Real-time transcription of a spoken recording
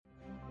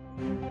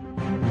Welcome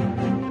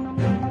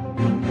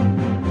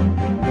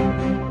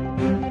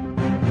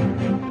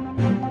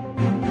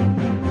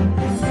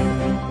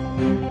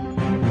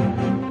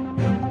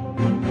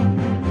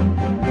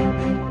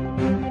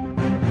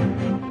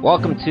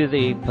to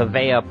the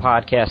Paveya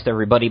podcast,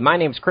 everybody. My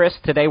name's Chris.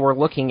 Today we're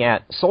looking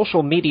at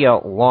social media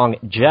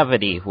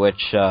longevity,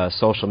 which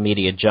social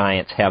media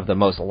giants have the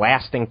most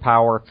lasting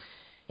power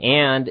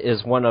and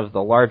is one of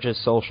the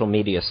largest social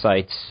media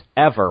sites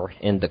ever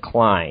in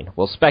decline.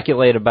 We'll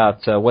speculate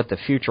about what the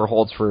future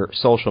holds for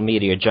social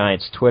media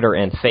giants Twitter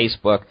and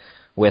Facebook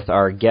with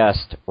our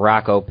guest,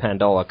 Rocco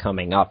Pendola,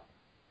 coming up.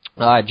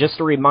 Just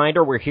a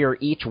reminder, we're here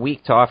each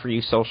week to offer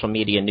you social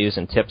media news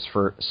and tips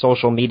for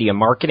social media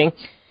marketing.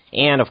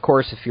 And, of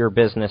course, if your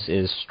business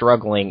is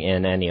struggling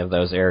in any of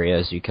those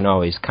areas, you can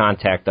always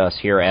contact us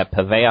here at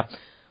Paveya.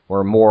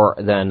 We're more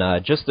than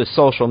just a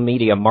social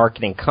media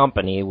marketing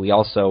company. We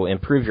also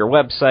improve your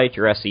website,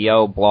 your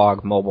SEO,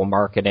 blog, mobile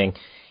marketing,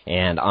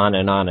 and on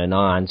and on and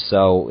on.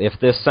 So if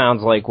this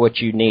sounds like what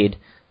you need,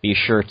 be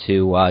sure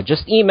to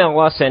just email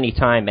us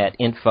anytime at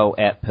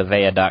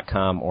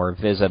info@paveya.com or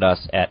visit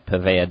us at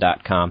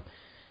paveya.com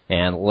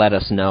and let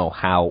us know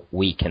how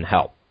we can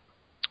help.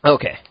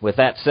 Okay, with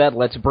that said,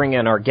 let's bring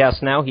in our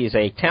guest now. He's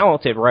a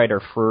talented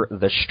writer for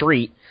The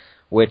Street,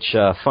 which,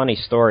 funny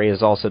story,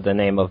 is also the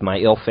name of my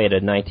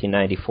ill-fated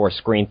 1994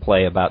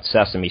 screenplay about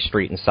Sesame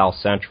Street and South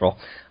Central.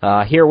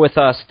 Here with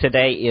us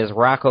today is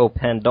Rocco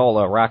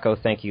Pendola. Rocco,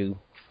 thank you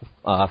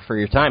for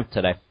your time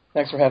today.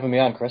 Thanks for having me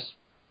on, Chris.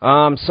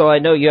 So I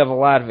know you have a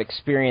lot of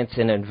experience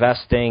in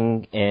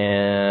investing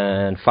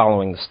and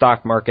following the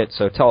stock market,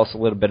 so tell us a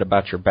little bit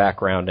about your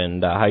background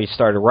and how you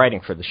started writing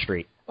for The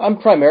Street. I'm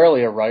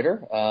primarily a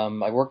writer.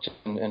 I worked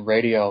in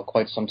radio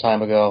quite some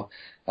time ago.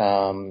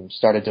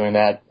 Started doing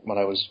that when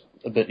I was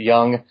a bit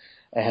young,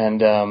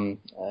 and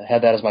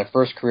had that as my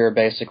first career,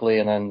 basically,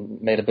 and then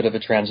made a bit of a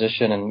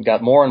transition and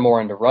got more and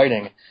more into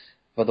writing.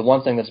 But the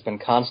one thing that's been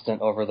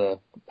constant over the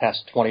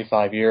past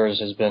 25 years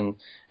has been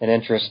an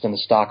interest in the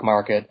stock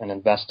market and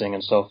investing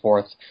and so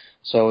forth.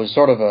 So it was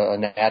sort of a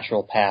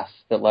natural path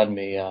that led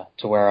me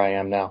to where I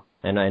am now.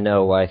 And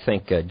I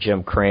think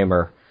Jim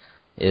Cramer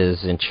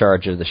is in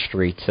charge of The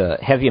Street.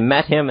 Have you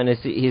met him, and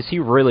is he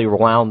really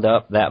wound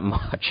up that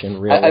much in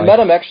real life? I met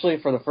him actually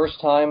for the first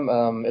time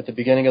at the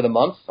beginning of the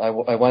month. I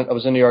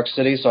was in New York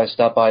City, so I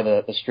stopped by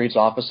the Street's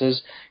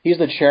offices. He's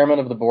the chairman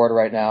of the board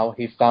right now.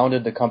 He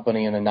founded the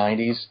company in the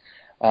 90s,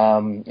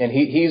 and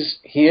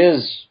he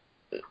is.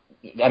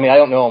 I mean, I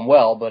don't know him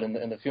well, but in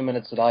the few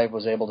minutes that I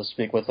was able to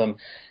speak with him,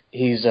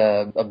 he's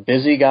a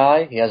busy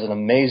guy. He has an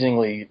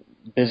amazingly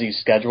busy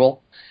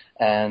schedule,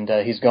 and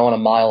he's going a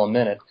mile a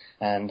minute.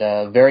 And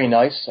very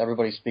nice.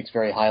 Everybody speaks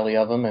very highly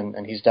of him,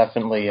 and he's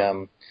definitely,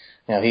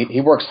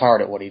 he works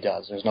hard at what he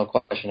does. There's no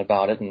question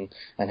about it, and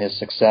his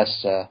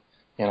success,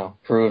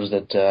 proves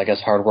that I guess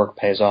hard work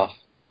pays off.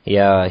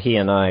 Yeah, he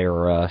and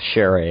I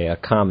share a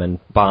common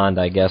bond,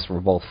 I guess.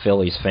 We're both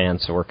Phillies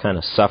fans, so we're kind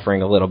of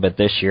suffering a little bit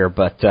this year.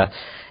 But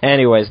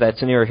anyways,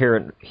 that's neither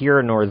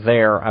here nor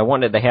there. I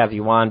wanted to have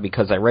you on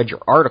because I read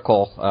your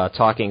article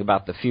talking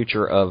about the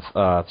future of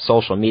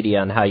social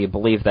media and how you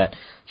believe that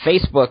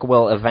Facebook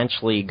will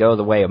eventually go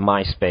the way of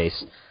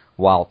MySpace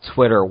while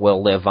Twitter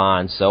will live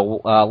on.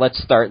 So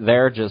let's start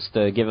there. Just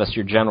give us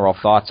your general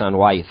thoughts on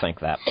why you think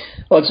that.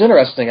 Well, it's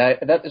interesting.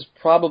 That is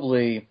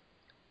probably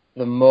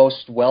the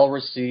most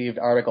well-received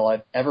article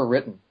I've ever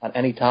written on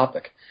any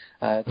topic.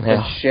 It's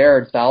been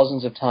shared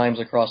thousands of times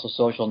across the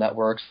social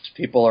networks.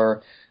 People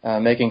are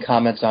making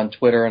comments on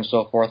Twitter and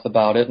so forth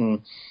about it,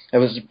 and I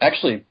was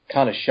actually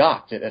kind of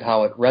shocked at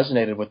how it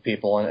resonated with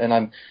people. And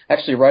I'm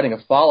actually writing a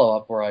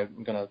follow-up where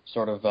I'm going to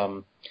sort of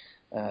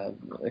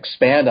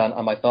expand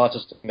on my thoughts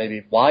as to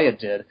maybe why it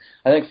did.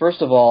 I think,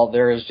 first of all,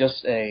 there is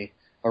just a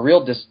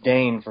real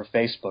disdain for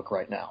Facebook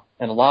right now,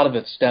 and a lot of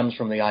it stems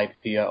from the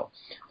IPO.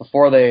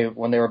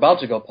 When they were about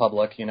to go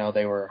public,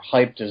 they were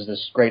hyped as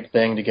this great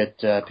thing to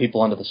get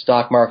people into the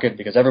stock market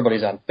because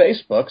everybody's on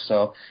Facebook,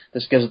 so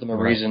this gives them a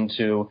reason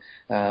to,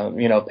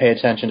 pay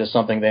attention to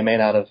something they may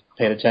not have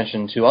paid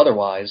attention to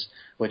otherwise,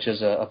 which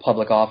is a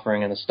public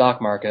offering in the stock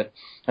market.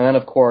 And then,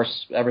 of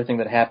course, everything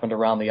that happened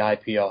around the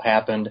IPO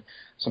happened.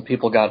 Some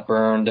people got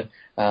burned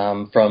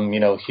from,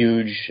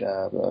 huge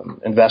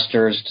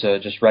investors to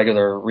just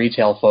regular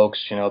retail folks,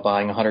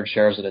 buying 100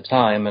 shares at a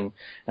time, and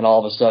all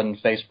of a sudden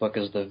Facebook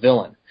is the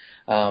villain.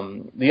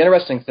 The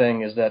interesting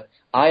thing is that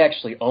I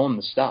actually own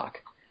the stock,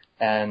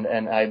 and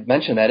I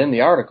mentioned that in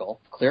the article,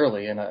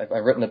 clearly, and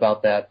I've written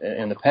about that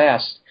in the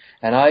past,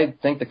 and I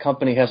think the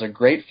company has a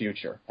great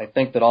future. I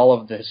think that all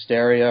of the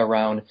hysteria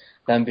around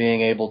them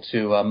being able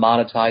to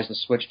monetize the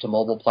switch to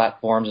mobile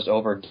platforms is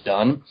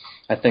overdone.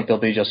 I think they'll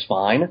be just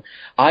fine.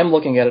 I'm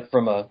looking at it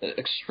from an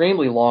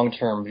extremely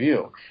long-term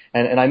view.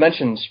 And I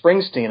mentioned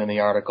Springsteen in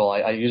the article.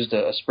 I used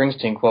a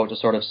Springsteen quote to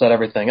sort of set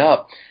everything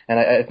up, and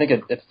I think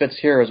it fits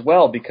here as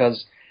well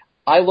because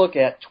I look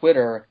at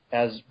Twitter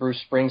as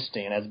Bruce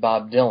Springsteen, as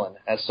Bob Dylan,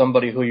 as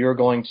somebody who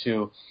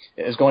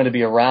is going to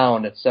be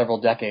around at several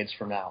decades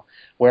from now,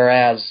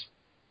 whereas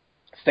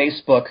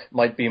Facebook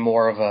might be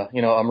more of a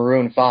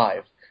Maroon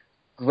 5.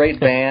 great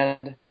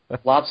band,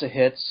 lots of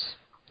hits.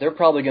 They're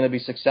probably going to be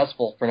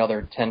successful for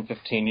another 10,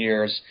 15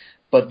 years,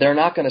 but they're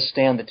not going to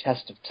stand the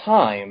test of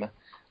time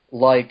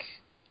like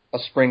a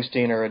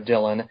Springsteen or a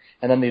Dylan.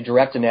 And then the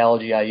direct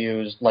analogy I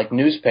used, like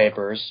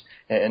newspapers,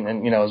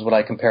 and is what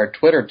I compared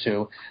Twitter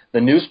to.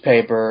 The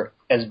newspaper,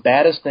 as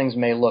bad as things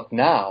may look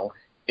now,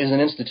 is an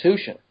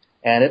institution,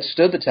 and it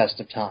stood the test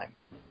of time.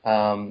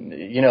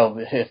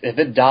 If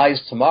it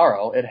dies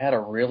tomorrow, it had a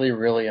really,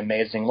 really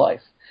amazing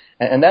life.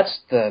 And that's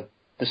the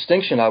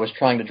distinction I was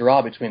trying to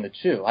draw between the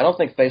two. I don't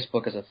think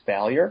Facebook is a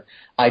failure.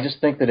 I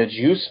just think that its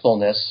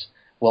usefulness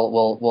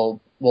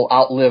will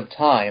outlive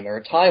time,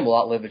 or time will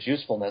outlive its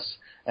usefulness.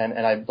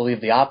 And I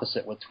believe the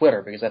opposite with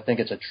Twitter, because I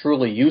think it's a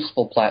truly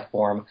useful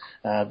platform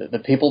that the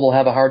people will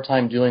have a hard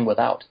time doing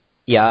without.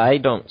 Yeah, I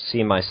don't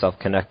see myself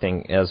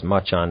connecting as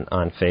much on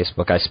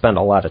Facebook. I spend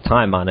a lot of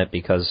time on it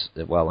because,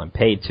 well, I'm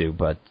paid to,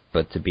 but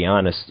to be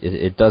honest,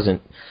 it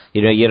doesn't,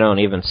 you don't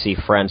even see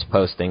friends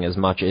posting as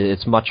much.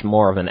 It's much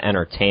more of an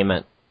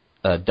entertainment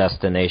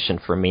destination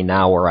for me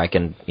now, where I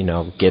can,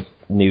 get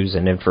news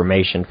and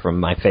information from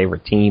my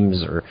favorite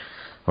teams or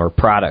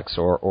products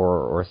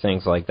or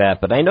things like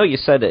that. But I know you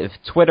said if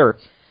Twitter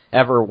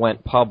ever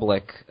went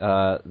public,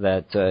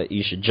 that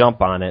you should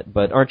jump on it.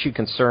 But aren't you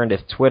concerned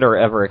if Twitter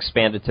ever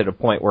expanded to the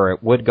point where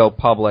it would go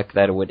public,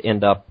 that it would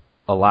end up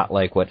a lot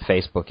like what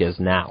Facebook is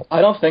now?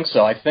 I don't think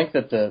so. I think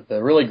that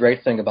the really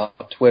great thing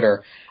about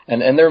Twitter,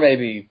 and there may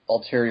be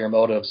ulterior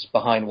motives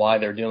behind why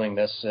they're doing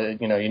this,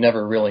 you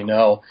never really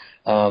know.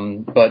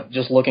 But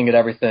just looking at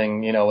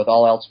everything, with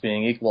all else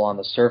being equal on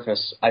the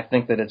surface, I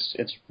think that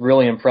it's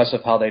really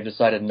impressive how they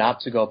decided not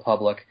to go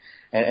public.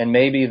 And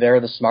maybe they're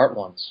the smart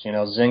ones.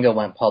 Zynga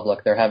went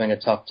public. They're having a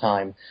tough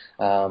time.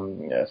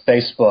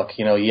 Facebook,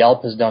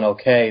 Yelp has done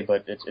okay,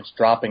 but it's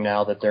dropping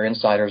now that their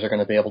insiders are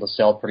going to be able to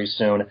sell pretty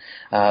soon.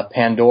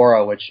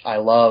 Pandora, which I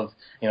love,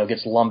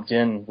 gets lumped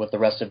in with the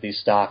rest of these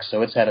stocks,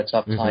 so it's had a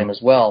tough time as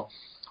well.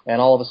 And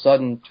all of a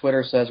sudden,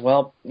 Twitter says,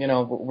 well,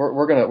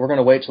 we're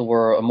gonna wait till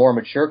we're a more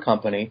mature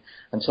company,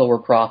 until we're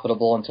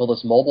profitable, until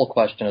this mobile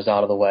question is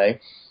out of the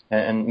way.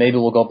 And maybe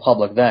we'll go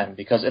public then,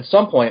 because at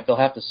some point they'll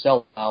have to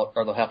sell out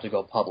or they'll have to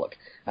go public.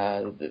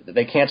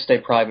 They can't stay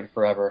private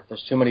forever.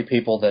 There's too many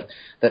people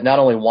that not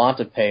only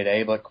want a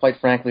payday, but quite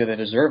frankly, they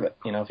deserve it.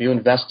 If you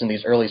invest in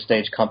these early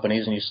stage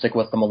companies and you stick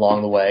with them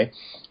along the way,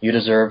 you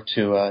deserve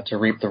to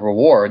reap the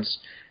rewards,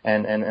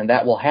 and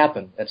that will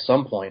happen at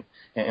some point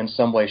in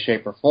some way,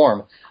 shape, or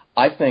form.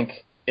 I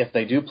think if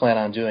they do plan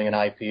on doing an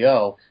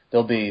IPO,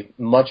 they'll be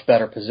much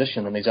better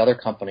positioned than these other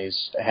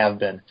companies have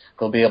been.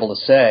 They'll be able to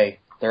say,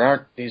 there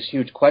aren't these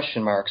huge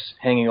question marks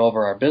hanging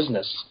over our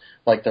business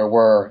like there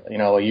were,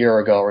 a year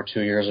ago or 2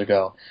 years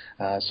ago.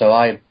 So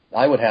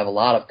I would have a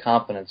lot of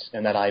confidence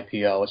in that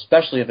IPO,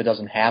 especially if it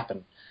doesn't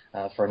happen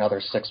for another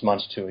 6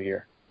 months to a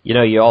year.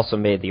 You also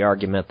made the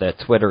argument that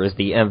Twitter is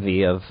the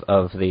envy of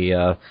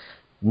the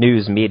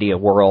news media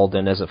world,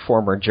 and as a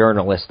former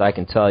journalist, I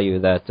can tell you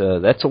that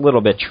that's a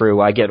little bit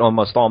true. I get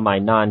almost all my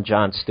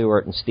non-Jon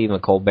Stewart and Stephen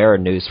Colbert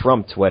news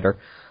from Twitter.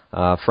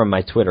 From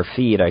my Twitter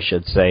feed, I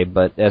should say.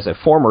 But as a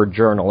former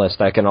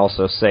journalist, I can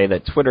also say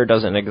that Twitter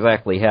doesn't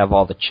exactly have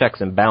all the checks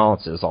and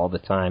balances all the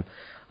time.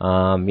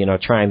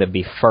 Trying to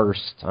be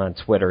first on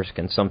Twitter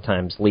can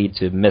sometimes lead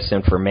to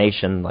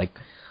misinformation. Like,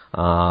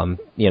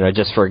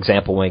 just for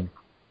example, when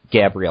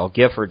Gabrielle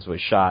Giffords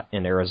was shot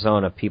in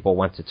Arizona, people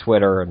went to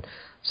Twitter and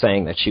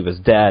saying that she was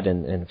dead,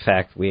 and in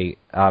fact, we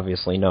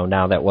obviously know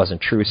now that wasn't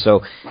true.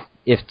 So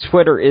if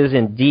Twitter is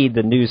indeed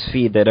the news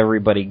feed that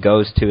everybody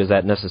goes to, is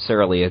that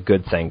necessarily a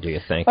good thing, do you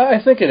think?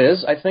 I think it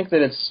is. I think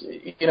that it's,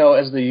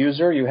 as the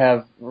user, you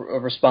have a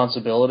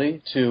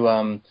responsibility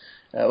to,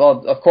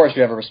 well, of course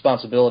you have a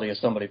responsibility as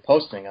somebody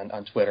posting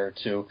on Twitter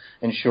to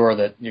ensure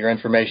that your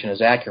information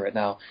is accurate.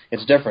 Now,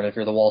 it's different if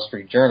you're the Wall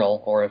Street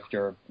Journal or if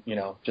you're,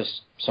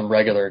 just some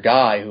regular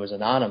guy who is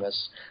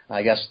anonymous.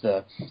 I guess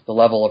the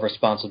level of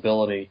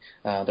responsibility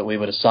that we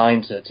would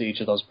assign to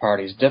each of those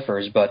parties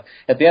differs. But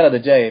at the end of the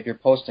day, if you're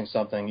posting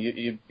something,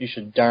 you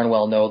should darn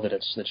well know that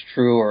it's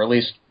true, or at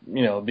least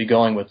be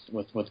going with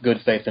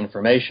good faith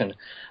information.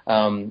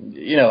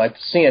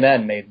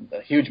 CNN made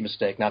a huge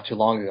mistake not too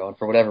long ago, and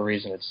for whatever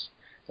reason,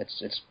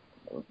 it's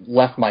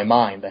left my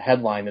mind. The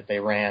headline that they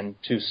ran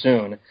too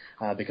soon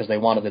because they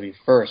wanted to be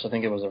first. I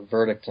think it was a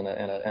verdict in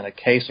a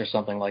case or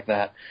something like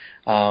that.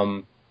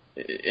 So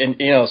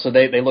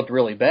they looked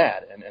really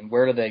bad. And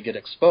where did they get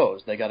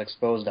exposed? They got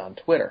exposed on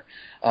Twitter.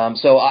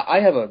 So I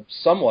have a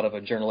somewhat of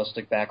a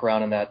journalistic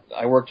background in that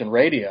I worked in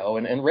radio,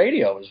 and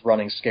radio is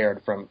running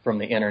scared from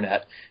the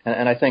internet.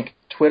 And I think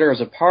Twitter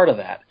is a part of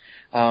that.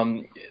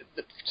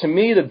 To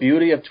me, the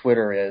beauty of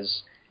Twitter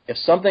is if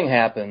something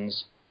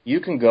happens, you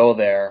can go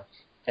there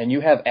and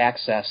you have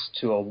access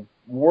to a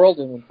world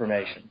of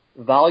information,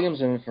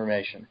 volumes of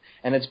information,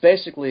 and it's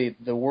basically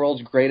the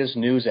world's greatest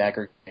news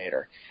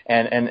aggregator.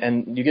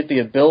 And you get the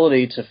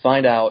ability to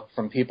find out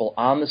from people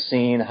on the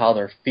scene how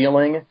they're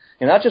feeling,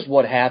 and not just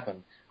what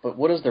happened, but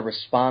what is the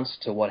response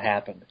to what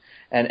happened.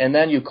 And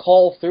then you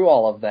call through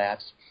all of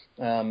that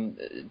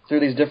through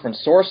these different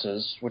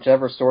sources,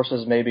 whichever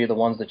sources may be the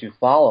ones that you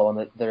follow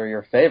and that are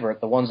your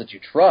favorite, the ones that you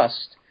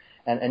trust,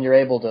 and you're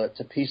able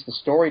to piece the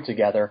story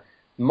together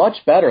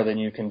much better than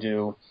you can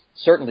do,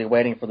 certainly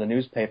waiting for the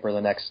newspaper the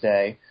next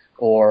day,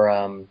 or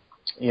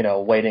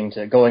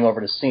going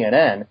over to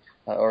CNN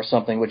or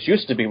something, which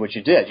used to be what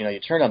you did. You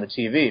turned on the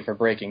TV for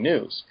breaking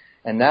news,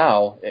 and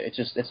now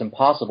it's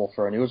impossible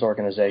for a news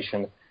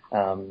organization,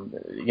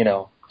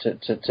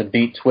 to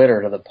beat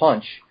Twitter to the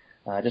punch,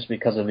 just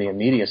because of the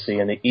immediacy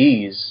and the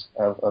ease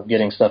of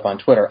getting stuff on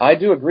Twitter. I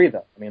do agree,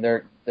 though. I mean,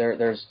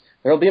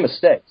 there'll be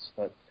mistakes,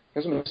 but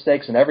there's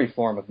mistakes in every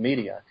form of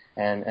media,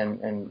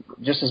 and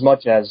just as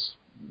much as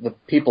the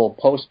people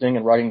posting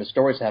and writing the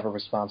stories have a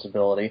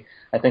responsibility,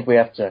 I think we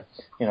have to,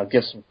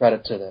 give some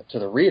credit to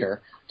the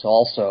reader to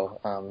also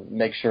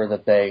make sure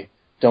that they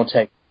don't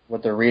take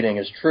what they're reading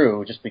as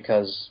true just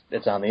because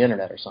it's on the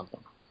internet or something.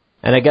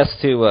 And I guess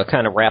to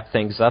kind of wrap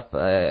things up,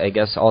 I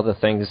guess all the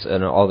things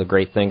and all the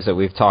great things that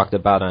we've talked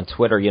about on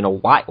Twitter,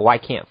 why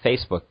can't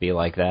Facebook be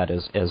like that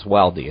as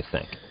well, do you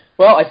think?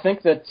 Well, I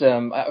think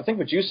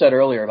what you said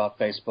earlier about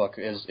Facebook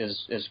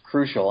is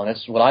crucial, and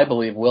it's what I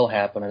believe will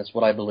happen, and it's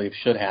what I believe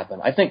should happen.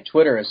 I think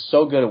Twitter is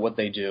so good at what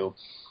they do,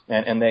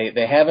 and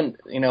they haven't,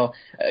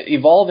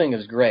 evolving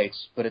is great,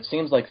 but it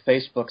seems like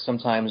Facebook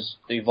sometimes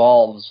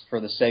evolves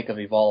for the sake of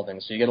evolving.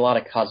 So you get a lot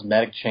of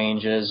cosmetic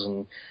changes,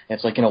 and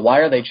it's like, why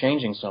are they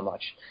changing so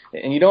much?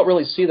 And you don't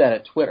really see that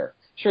at Twitter.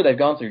 Sure, they've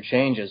gone through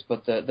changes,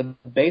 but the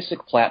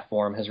basic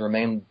platform has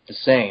remained the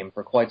same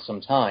for quite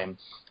some time.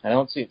 I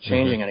don't see it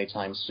changing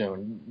anytime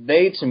soon.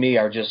 They, to me,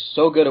 are just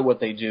so good at what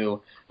they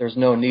do, there's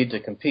no need to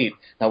compete.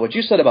 Now, what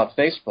you said about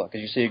Facebook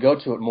is you go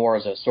to it more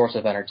as a source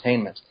of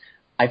entertainment.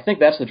 I think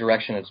that's the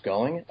direction it's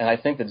going, and I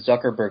think that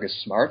Zuckerberg is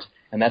smart,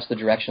 and that's the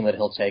direction that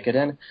he'll take it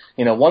in.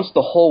 Once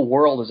the whole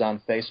world is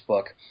on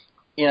Facebook,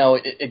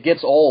 it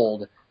gets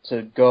old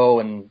to go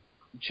and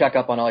check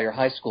up on all your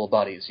high school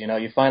buddies.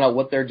 You find out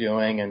what they're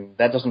doing, and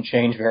that doesn't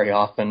change very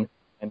often,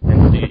 and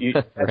you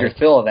have your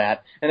fill of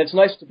that. And it's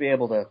nice to be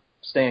able to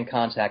stay in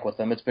contact with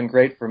them. It's been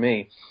great for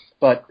me.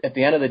 But at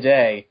the end of the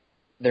day,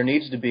 there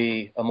needs to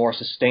be a more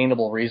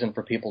sustainable reason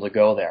for people to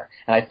go there.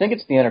 And I think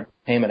it's the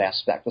entertainment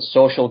aspect, the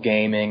social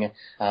gaming,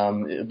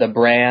 the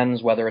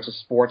brands, whether it's a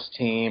sports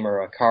team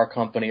or a car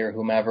company or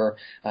whomever,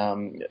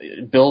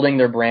 building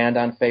their brand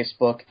on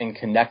Facebook and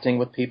connecting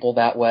with people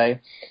that way.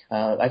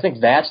 I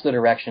think that's the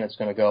direction it's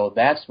going to go.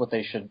 That's what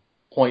they should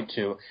point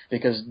to,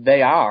 because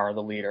they are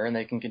the leader and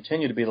they can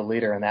continue to be the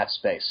leader in that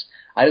space.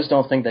 I just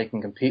don't think they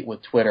can compete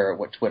with Twitter at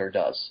what Twitter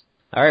does.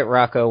 All right,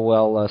 Rocco,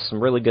 well, some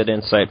really good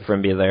insight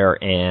from you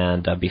there,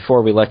 and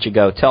before we let you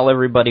go, tell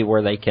everybody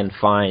where they can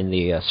find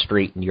the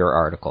Street and your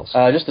articles.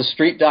 Just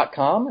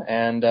thestreet.com,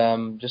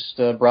 and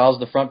just browse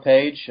the front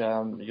page.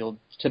 You'll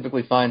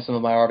typically find some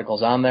of my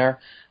articles on there.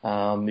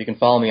 You can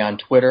follow me on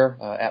Twitter,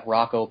 at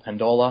Rocco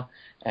Pendola,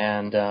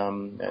 and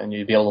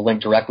you'll be able to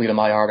link directly to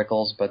my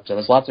articles, but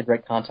there's lots of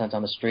great content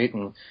on the Street,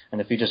 and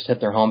if you just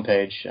hit their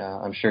homepage,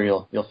 I'm sure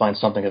you'll find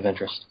something of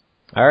interest.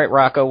 All right,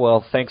 Rocco.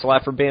 Well, thanks a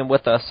lot for being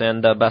with us,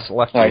 and best of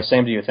luck to you. All right,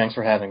 same to you. Thanks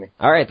for having me.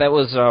 All right, that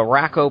was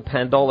Rocco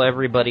Pendola,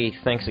 everybody.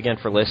 Thanks again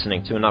for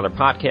listening to another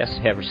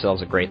podcast. Have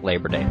yourselves a great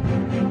Labor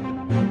Day.